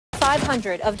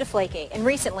500 of Deflategate. And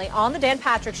recently on the Dan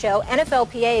Patrick Show,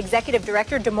 NFLPA Executive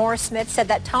Director DeMaurice Smith said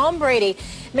that Tom Brady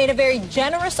made a very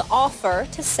generous offer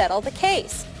to settle the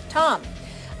case. Tom,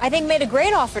 I think, made a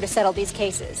great offer to settle these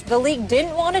cases. The league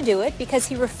didn't want to do it because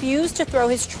he refused to throw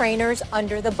his trainers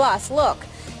under the bus. Look,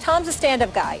 Tom's a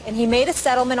stand-up guy, and he made a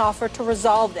settlement offer to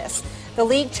resolve this. The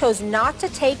league chose not to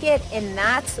take it, and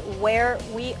that's where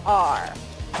we are.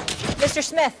 Mr.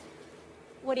 Smith,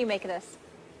 what do you make of this?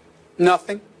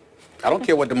 Nothing. I don't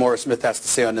care what DeMaurice Smith has to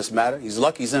say on this matter. He's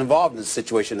lucky he's involved in this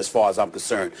situation as far as I'm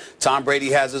concerned. Tom Brady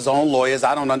has his own lawyers.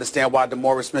 I don't understand why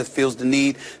DeMaurice Smith feels the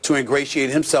need to ingratiate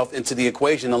himself into the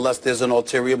equation unless there's an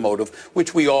ulterior motive,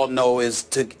 which we all know is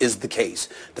the case.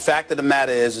 The fact of the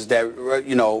matter is that,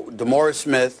 you know, DeMaurice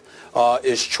Smith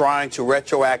is trying to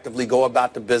retroactively go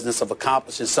about the business of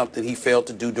accomplishing something he failed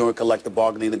to do during collective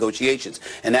bargaining negotiations,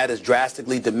 and that is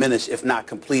drastically diminish, if not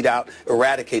complete out,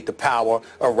 eradicate the power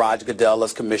of Roger Goodell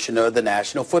as commissioner of the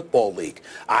National Football League.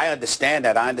 I understand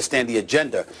that. I understand the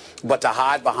agenda, but to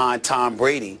hide behind Tom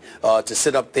Brady, to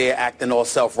sit up there acting all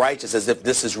self-righteous as if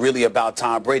this is really about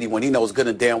Tom Brady when he knows good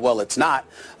and damn well it's not,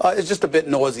 it's just a bit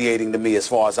nauseating to me as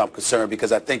far as I'm concerned,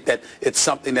 because I think that it's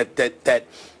something that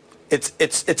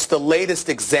it's the latest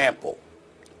example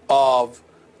of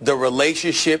the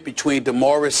relationship between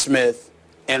DeMaurice Smith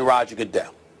and Roger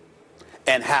Goodell,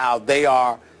 and how they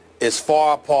are as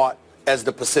far apart as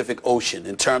the Pacific Ocean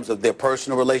in terms of their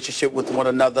personal relationship with one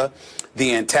another,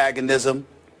 the antagonism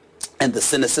and the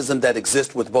cynicism that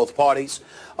exists with both parties.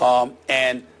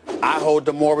 And I hold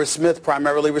DeMaurice Smith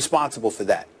primarily responsible for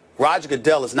that. Roger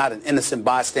Goodell is not an innocent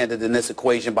bystander in this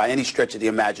equation by any stretch of the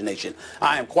imagination.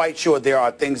 I am quite sure there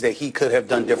are things that he could have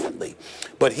done differently.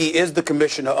 But he is the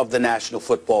commissioner of the National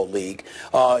Football League.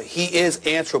 He is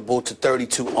answerable to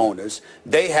 32 owners.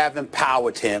 They have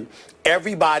empowered him.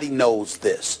 Everybody knows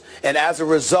this. And as a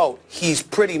result, he's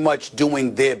pretty much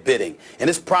doing their bidding. And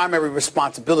his primary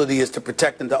responsibility is to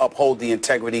protect and to uphold the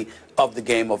integrity of the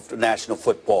game of the National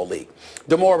Football League.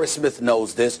 DeMaurice Smith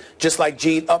knows this, just like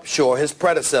Gene Upshaw, his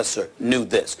predecessor, knew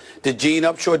this. Did Gene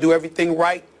Upshaw do everything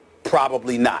right?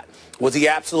 Probably not. Was he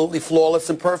absolutely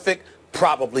flawless and perfect?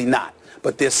 Probably not.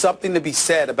 But there's something to be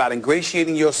said about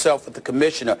ingratiating yourself with the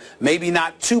commissioner, maybe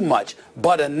not too much,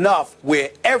 but enough where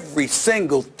every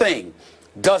single thing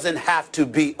doesn't have to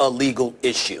be a legal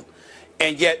issue.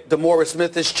 And yet DeMaurice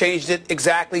Smith has changed it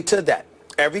exactly to that.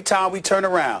 Every time we turn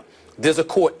around, there's a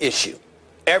court issue.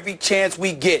 Every chance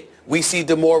we get, we see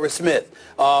DeMaurice Smith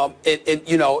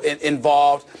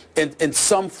involved in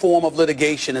some form of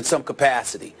litigation in some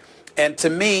capacity. And to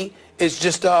me, it's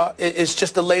just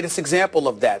the latest example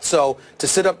of that. So to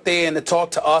sit up there and to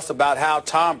talk to us about how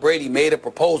Tom Brady made a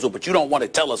proposal, but you don't want to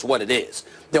tell us what it is,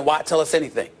 then why tell us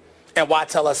anything? And why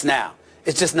tell us now?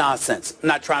 It's just nonsense. I'm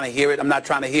not trying to hear it. I'm not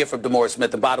trying to hear from DeMaurice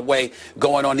Smith. And by the way,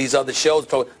 going on these other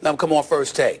shows, let them come on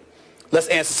First Take. Let's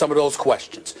answer some of those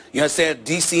questions. You understand?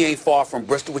 D.C. ain't far from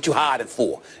Bristol. What you hiding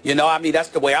for? You know, I mean, that's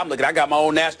the way I'm looking. I got my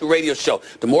own national radio show.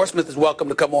 DeMaurice Smith is welcome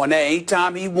to come on there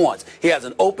anytime he wants. He has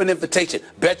an open invitation.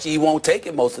 Bet you he won't take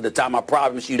it most of the time. I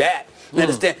promise you that. You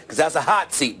understand? Because that's a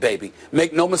hot seat, baby.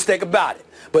 Make no mistake about it.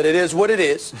 But it is what it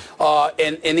is.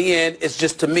 And in the end, it's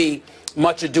just, to me,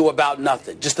 much ado about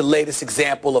nothing. Just the latest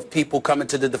example of people coming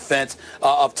to the defense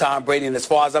of Tom Brady. And as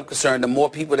far as I'm concerned, the more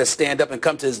people that stand up and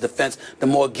come to his defense, the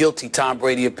more guilty Tom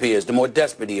Brady appears, the more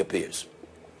desperate he appears.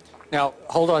 Now,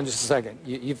 hold on just a second.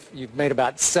 You've made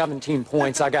about 17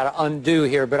 points. I got to undo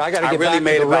here, but I got to get back to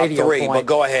the radio point. I really made about 3, but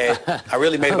go ahead. I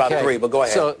really made about 3, but go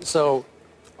ahead. So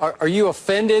are you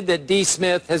offended that D.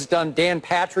 Smith has done Dan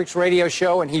Patrick's radio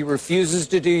show and he refuses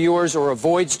to do yours or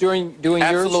avoids doing yours?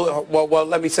 Absolutely. Well,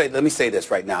 let me say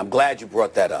this right now. I'm glad you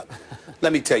brought that up.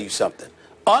 Let me tell you something.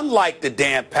 Unlike the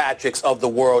Dan Patricks of the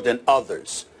world and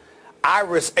others, I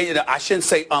shouldn't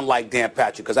say unlike Dan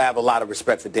Patrick, because I have a lot of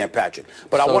respect for Dan Patrick.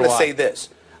 But I want to say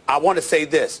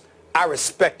this. I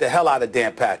respect the hell out of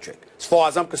Dan Patrick. As far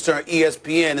as I'm concerned,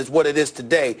 ESPN is what it is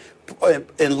today,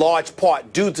 in large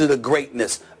part due to the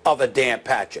greatness of a Dan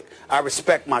Patrick. I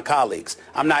respect my colleagues.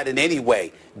 I'm not in any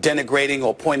way denigrating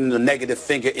or pointing a negative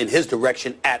finger in his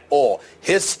direction at all.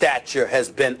 His stature has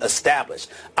been established.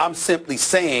 I'm simply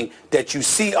saying that you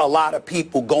see a lot of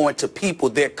people going to people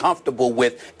they're comfortable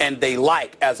with and they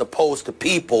like, as opposed to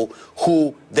people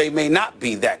who they may not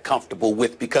be that comfortable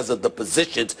with because of the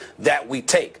positions that we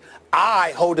take.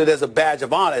 I hold it as a badge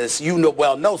of honor, as you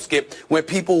well know, Skip, when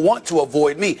people want to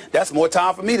avoid me. That's more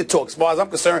time for me to talk. As far as I'm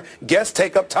concerned, guests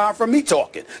take up time for me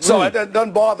talking. So it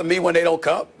doesn't bother me when they don't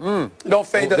come. Don't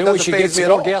phase me at all. Then we should get some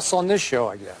more guests on this show,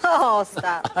 I guess. Oh,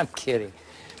 stop. I'm kidding.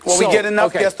 Well, we get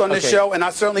enough guests on this show, and I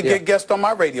certainly get guests on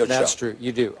my radio show. That's true.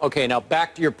 You do. Okay, now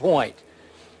back to your point.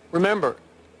 remember,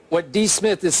 what D.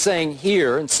 Smith is saying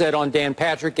here and said on Dan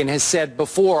Patrick and has said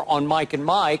before on Mike and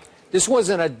Mike, this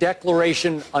wasn't a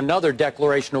declaration, another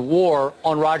declaration of war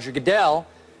on Roger Goodell.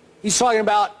 He's talking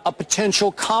about a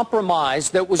potential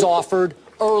compromise that was offered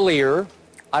earlier,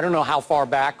 I don't know how far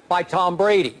back, by Tom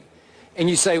Brady. And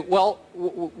you say, well,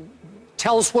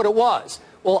 tell us what it was.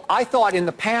 Well, I thought in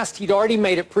the past he'd already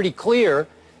made it pretty clear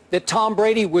that Tom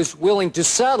Brady was willing to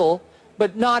settle,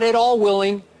 but not at all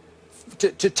willing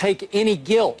to take any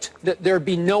guilt, that there'd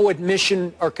be no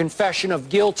admission or confession of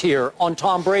guilt here on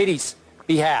Tom Brady's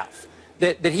behalf,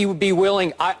 that he would be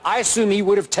willing. I assume he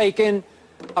would have taken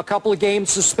a couple of games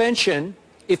suspension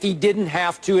if he didn't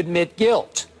have to admit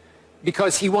guilt,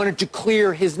 because he wanted to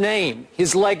clear his name,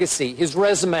 his legacy, his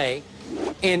resume,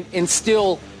 and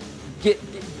still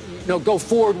go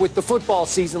forward with the football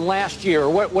season last year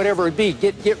or whatever it be.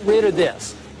 Get rid of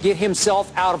this. Get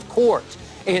himself out of court.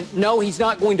 And no, he's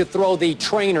not going to throw the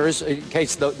trainers, in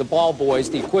case the ball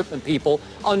boys, the equipment people,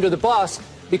 under the bus,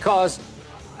 because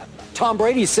Tom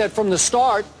Brady said from the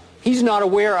start he's not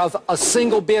aware of a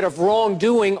single bit of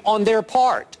wrongdoing on their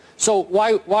part. So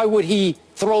why would he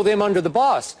throw them under the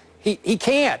bus? He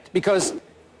can't, because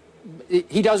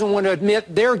he doesn't want to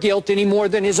admit their guilt any more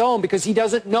than his own, because he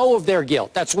doesn't know of their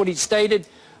guilt. That's what he stated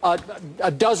a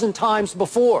dozen times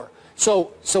before. So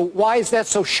why is that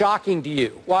so shocking to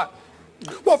you? Why?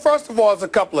 Well, first of all, there's a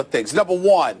couple of things. Number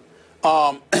one,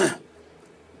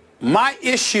 my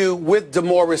issue with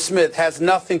DeMaurice Smith has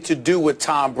nothing to do with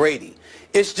Tom Brady.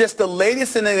 It's just the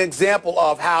latest in an example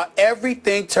of how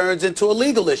everything turns into a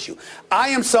legal issue. I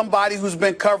am somebody who's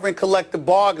been covering collective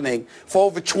bargaining for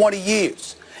over 20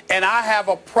 years, and I have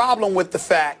a problem with the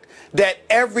fact that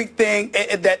everything,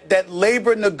 that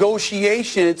labor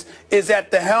negotiations is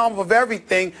at the helm of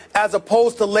everything as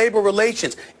opposed to labor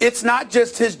relations. It's not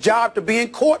just his job to be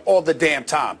in court all the damn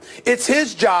time. It's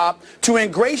his job to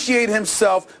ingratiate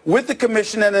himself with the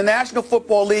commission and the National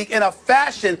Football League in a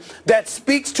fashion that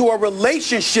speaks to a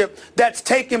relationship that's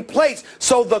taking place.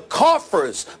 So the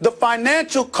coffers, the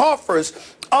financial coffers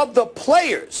of the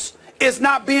players is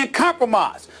not being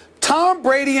compromised. Tom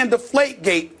Brady and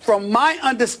Deflategate, from my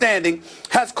understanding,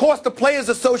 has cost the Players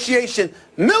Association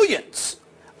millions.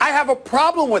 I have a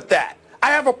problem with that. I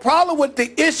have a problem with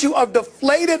the issue of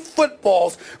deflated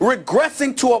footballs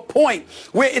regressing to a point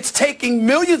where it's taking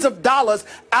millions of dollars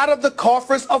out of the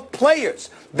coffers of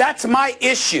players. That's my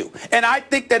issue. And I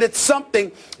think that it's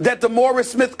something that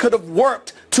DeMaurice Smith could have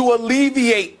worked to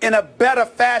alleviate in a better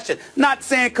fashion. Not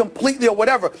saying completely or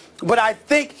whatever, but I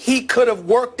think he could have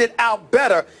worked it out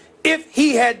better if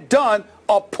he had done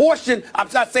a portion. I'm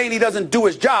not saying he doesn't do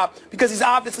his job, because he's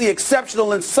obviously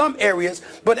exceptional in some areas,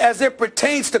 but as it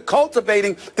pertains to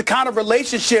cultivating the kind of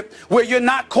relationship where you're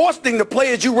not costing the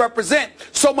players you represent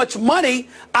so much money,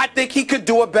 I think he could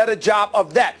do a better job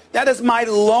of that. That is my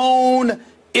lone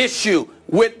issue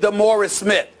with DeMaurice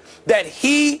Smith, that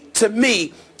he, to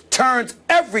me, turns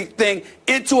everything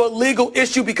into a legal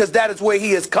issue because that is where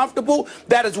he is comfortable.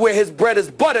 That is where his bread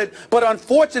is buttered. But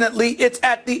unfortunately, it's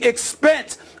at the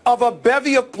expense of a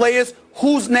bevy of players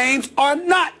whose names are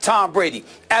not Tom Brady.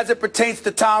 As it pertains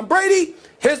to Tom Brady,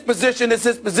 his position is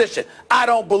his position. I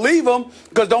don't believe him,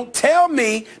 because don't tell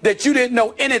me that you didn't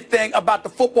know anything about the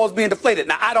footballs being deflated.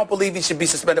 Now, I don't believe he should be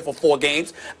suspended for 4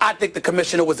 games. I think the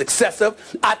commissioner was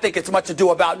excessive. I think it's much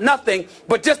ado about nothing.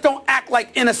 But just don't act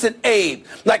like innocent Abe,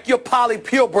 like you're Polly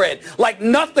Purebred, like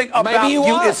nothing about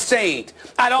you is saint.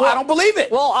 I don't believe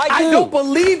it. Well, I do. I don't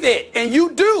believe it, and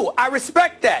you do. I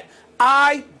respect that.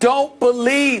 I don't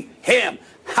believe him.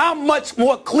 How much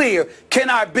more clear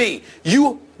can I be?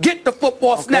 You get the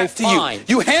football snapped to you.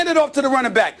 You hand it off to the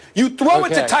running back. You throw it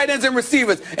to tight ends and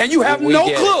receivers, and you have no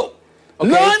clue.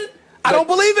 None. I don't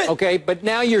believe it. Okay, but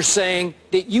now you're saying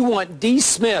that you want D.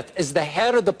 Smith, as the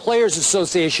head of the Players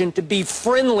Association, to be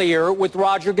friendlier with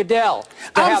Roger Goodell,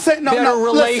 to have better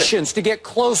relations, to get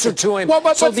closer to him,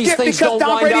 so these things don't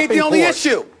wind up in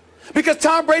court. Because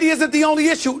Tom Brady isn't the only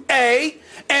issue, A.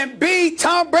 And B,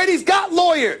 Tom Brady's got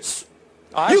lawyers.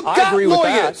 I agree with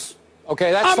that.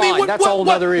 Okay, that's fine. That's a whole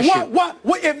other issue.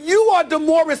 If you are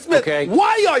DeMaurice Smith,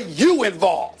 why are you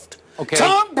involved?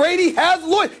 Tom Brady has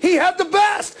lawyers. He has the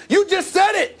best. You just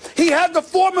said it. He has the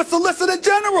former Solicitor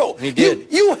General. He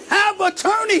did. You have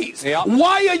attorneys. Yep.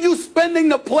 Why are you spending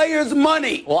the players'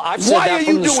 money? Well, I've said that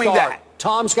from the start.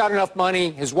 Tom's got enough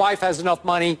money. His wife has enough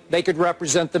money. They could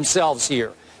represent themselves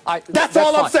here. That's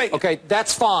all I'm saying. Okay,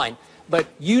 that's fine. But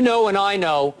you know and I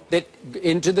know that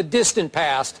into the distant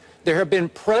past, there have been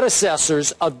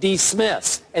predecessors of D.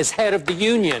 Smith's as head of the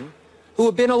union who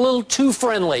have been a little too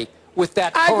friendly with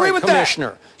that current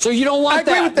commissioner. So you don't want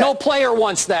that. No player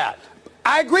wants that.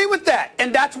 I agree with that.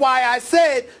 And that's why I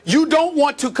said you don't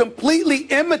want to completely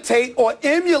imitate or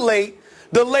emulate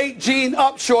the late Gene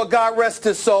Upshaw, God rest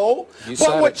his soul.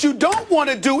 But what you don't want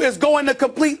to do is go in the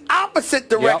complete opposite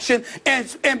direction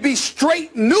and be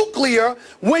straight nuclear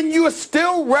when you are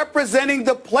still representing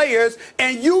the players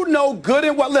and you know good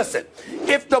and well. Listen,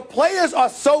 if the players are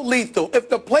so lethal, if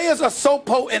the players are so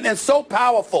potent and so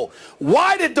powerful,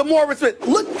 why did DeMaurice Smith,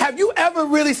 look, have you ever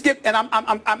really skipped, and I'm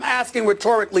asking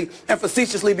rhetorically and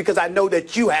facetiously because I know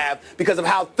that you have because of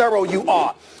how thorough you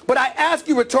are. But I ask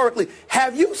you rhetorically,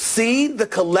 have you seen the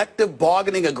collective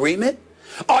bargaining agreement?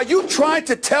 Are you trying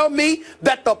to tell me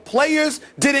that the players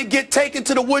didn't get taken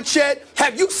to the woodshed?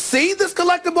 Have you seen this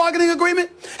collective bargaining agreement?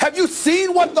 Have you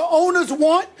seen what the owners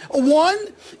won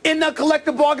in the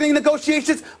collective bargaining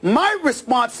negotiations? My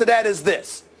response to that is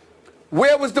this.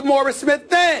 Where was DeMaurice Smith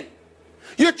then?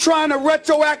 You're trying to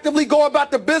retroactively go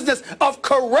about the business of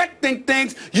correcting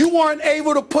things you weren't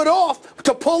able to pull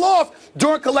off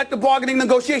during collective bargaining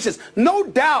negotiations. No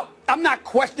doubt, I'm not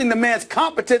questioning the man's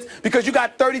competence because you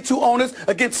got 32 owners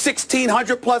against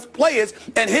 1,600 plus players,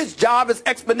 and his job is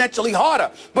exponentially harder.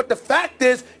 But the fact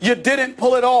is, you didn't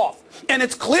pull it off. And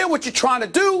it's clear what you're trying to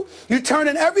do. You're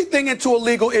turning everything into a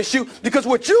legal issue because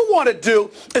what you want to do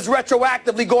is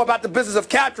retroactively go about the business of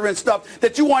capturing stuff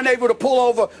that you weren't able to pull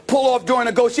off during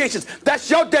negotiations. That's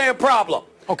your damn problem.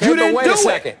 Okay, you but wait a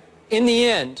second. In the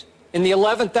end, in the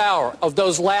 11th hour of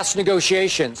those last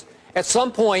negotiations, at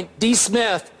some point, D.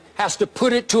 Smith has to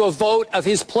put it to a vote of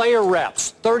his player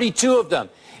reps, 32 of them.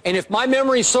 And if my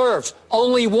memory serves,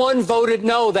 only one voted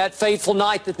no that fateful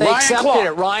night that they accepted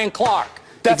it, Ryan Clark.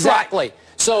 That's exactly. Right.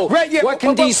 So what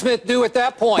can D. Smith do at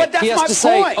that point? But that's he has my to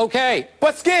say, point. okay.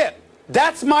 But Skip,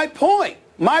 that's my point.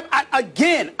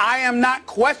 Again, I am not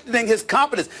questioning his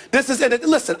competence.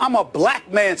 Listen, I'm a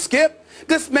black man, Skip.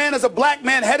 This man is a black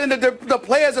man heading to the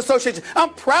Players Association.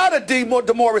 I'm proud of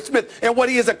DeMaurice Smith and what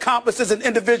he has accomplished as an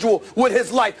individual with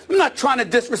his life. I'm not trying to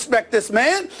disrespect this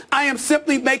man. I am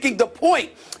simply making the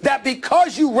point that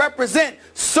because you represent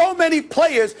so many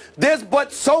players, there's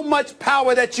but so much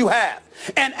power that you have.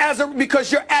 And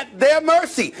because you're at their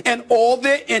mercy and all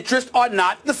their interests are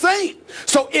not the same.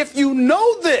 So if you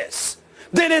know this,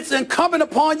 then it's incumbent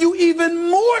upon you even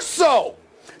more so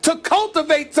to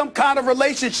cultivate some kind of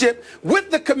relationship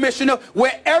with the commissioner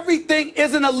where everything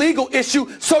isn't a legal issue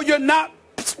so you're not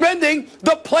spending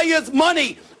the players'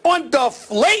 money on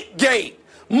Deflategate.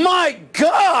 My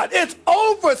God, it's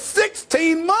over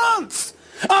 16 months.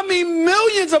 I mean,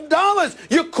 millions of dollars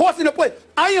you're costing the play.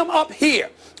 I am up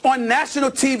here on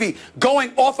national TV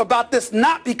going off about this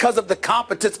not because of the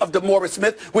competence of DeMaurice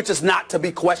Smith, which is not to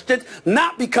be questioned,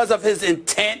 not because of his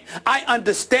intent. I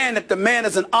understand that the man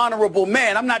is an honorable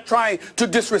man. I'm not trying to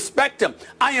disrespect him.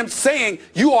 I am saying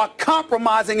you are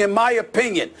compromising, in my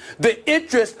opinion, the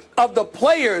interest of the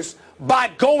players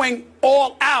by going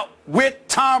all out with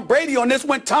Tom Brady on this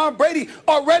when Tom Brady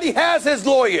already has his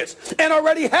lawyers and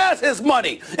already has his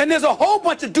money. And there's a whole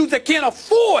bunch of dudes that can't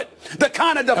afford the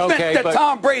kind of defense that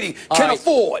Tom Brady can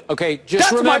afford. Okay,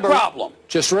 That's my problem.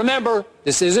 Just remember,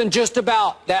 this isn't just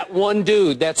about that one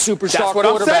dude, that superstar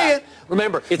quarterback. I'm saying.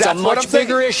 Remember, it's a much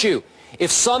bigger issue. If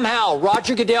somehow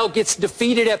Roger Goodell gets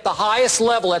defeated at the highest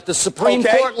level, at the Supreme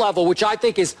Court level, which I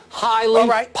think is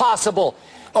highly possible,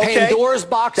 Pandora's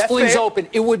box flings open.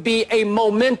 It would be a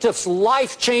momentous,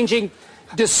 life-changing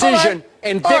decision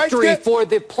and victory for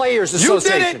the Players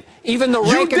Association. Even the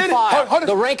rank and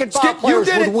file players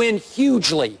would win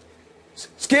hugely.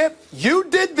 Skip, you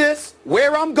did this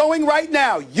where I'm going right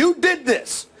now. You did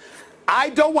this. I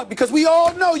don't want, because we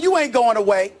all know you ain't going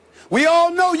away. We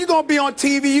all know you're going to be on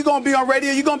TV, you're going to be on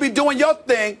radio, you're going to be doing your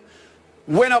thing.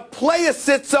 When a player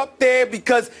sits up there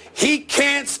because he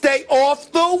can't stay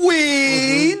off the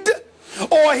weed,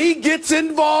 or he gets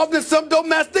involved in some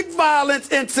domestic violence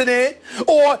incident,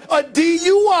 or a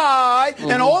DUI,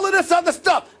 and all of this other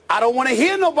stuff, I don't want to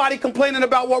hear nobody complaining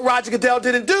about what Roger Goodell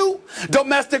didn't do.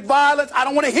 Domestic violence, I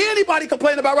don't want to hear anybody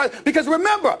complain about Roger. Because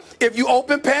remember, if you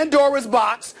open Pandora's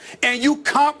box and you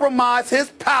compromise his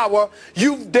power,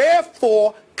 you've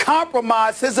therefore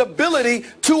compromise his ability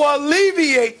to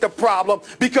alleviate the problem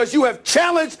because you have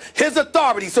challenged his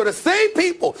authority. So the same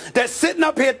people that's sitting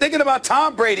up here thinking about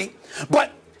Tom Brady,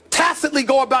 but tacitly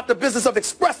go about the business of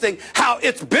expressing how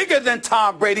it's bigger than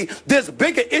Tom Brady, there's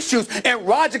bigger issues, and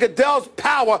Roger Goodell's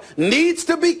power needs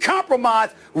to be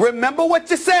compromised. Remember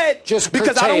what you said,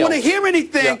 because I don't want to hear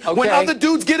anything when other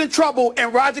dudes get in trouble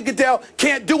and Roger Goodell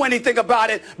can't do anything about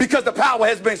it because the power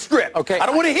has been stripped. I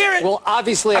don't want to hear it. Well,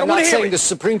 obviously, I'm not saying the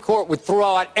Supreme Court would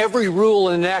throw out every rule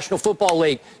in the National Football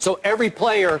League so every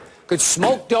player could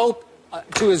smoke dope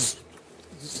to his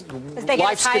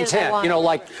life's content. You know,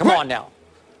 like, come on now.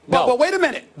 No. But wait a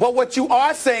minute. But what you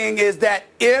are saying is that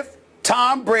if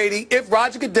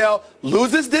Roger Goodell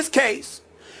loses this case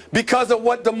because of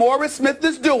what DeMaurice Smith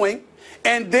is doing,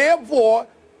 and therefore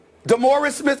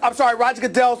Roger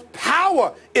Goodell's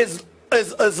power is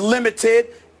limited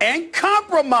and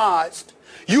compromised,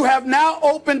 you have now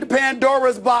opened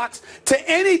Pandora's box to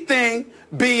anything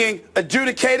being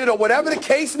adjudicated or whatever the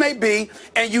case may be,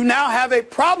 and you now have a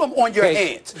problem on your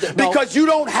hands because you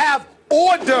don't have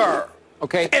order.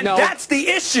 Okay, and that's the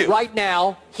issue. Right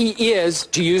now, he is,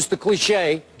 to use the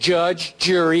cliche, judge,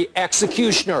 jury,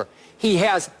 executioner. He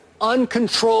has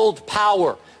uncontrolled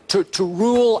power to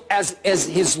rule as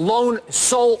his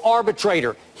sole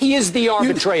arbitrator. He is the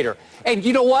arbitrator. And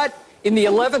you know what? In the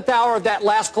 11th hour of that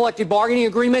last collective bargaining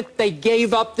agreement, they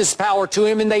gave up this power to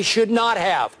him, and they should not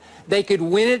have. They could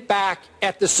win it back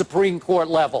at the Supreme Court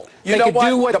level. They could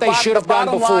do what they should have done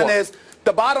before.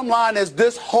 The bottom line is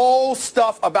this whole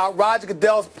stuff about Roger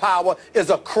Goodell's power is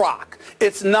a crock.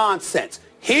 It's nonsense.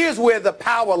 Here's where the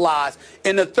power lies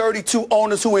in the 32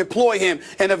 owners who employ him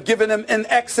and have given him in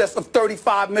excess of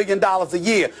 $35 million a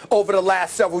year over the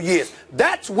last several years.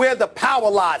 That's where the power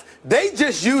lies. They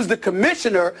just use the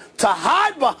commissioner to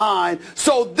hide behind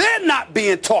so they're not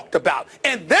being talked about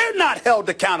and they're not held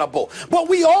accountable. But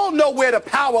we all know where the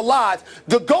power lies.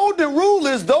 The golden rule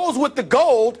is those with the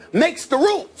gold makes the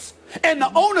rules. And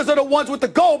the owners are the ones with the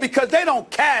gold because they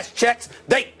don't cash checks,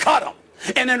 they cut them.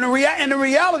 And in the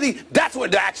reality, that's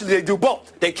what they do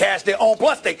both. They cash their own,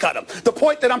 plus they cut them. The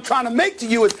point that I'm trying to make to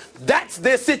you is that's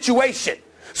their situation.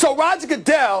 So Roger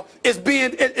Goodell is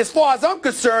being, as far as I'm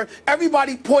concerned,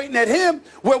 everybody pointing at him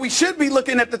where we should be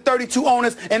looking at the 32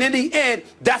 owners, and in the end,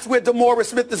 that's where DeMaurice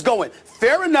Smith is going.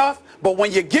 Fair enough, but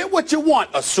when you get what you want,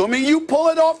 assuming you pull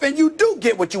it off and you do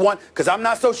get what you want, because I'm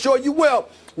not so sure you will,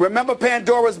 remember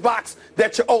Pandora's box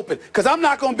that you open, because I'm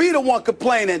not going to be the one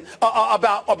complaining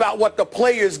about what the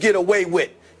players get away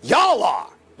with. Y'all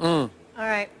are. All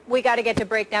right, we got to get to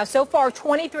break now. So far,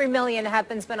 $23 million have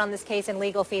been spent on this case in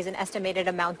legal fees, an estimated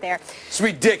amount there. It's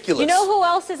ridiculous. You know who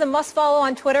else is a must-follow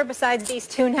on Twitter besides these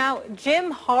two now?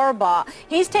 Jim Harbaugh.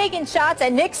 He's taking shots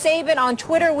at Nick Saban on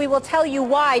Twitter. We will tell you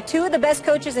why. Two of the best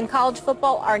coaches in college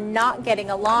football are not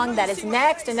getting along. That is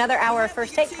next. Another hour of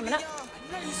First Take coming up.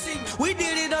 We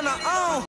did it on our own.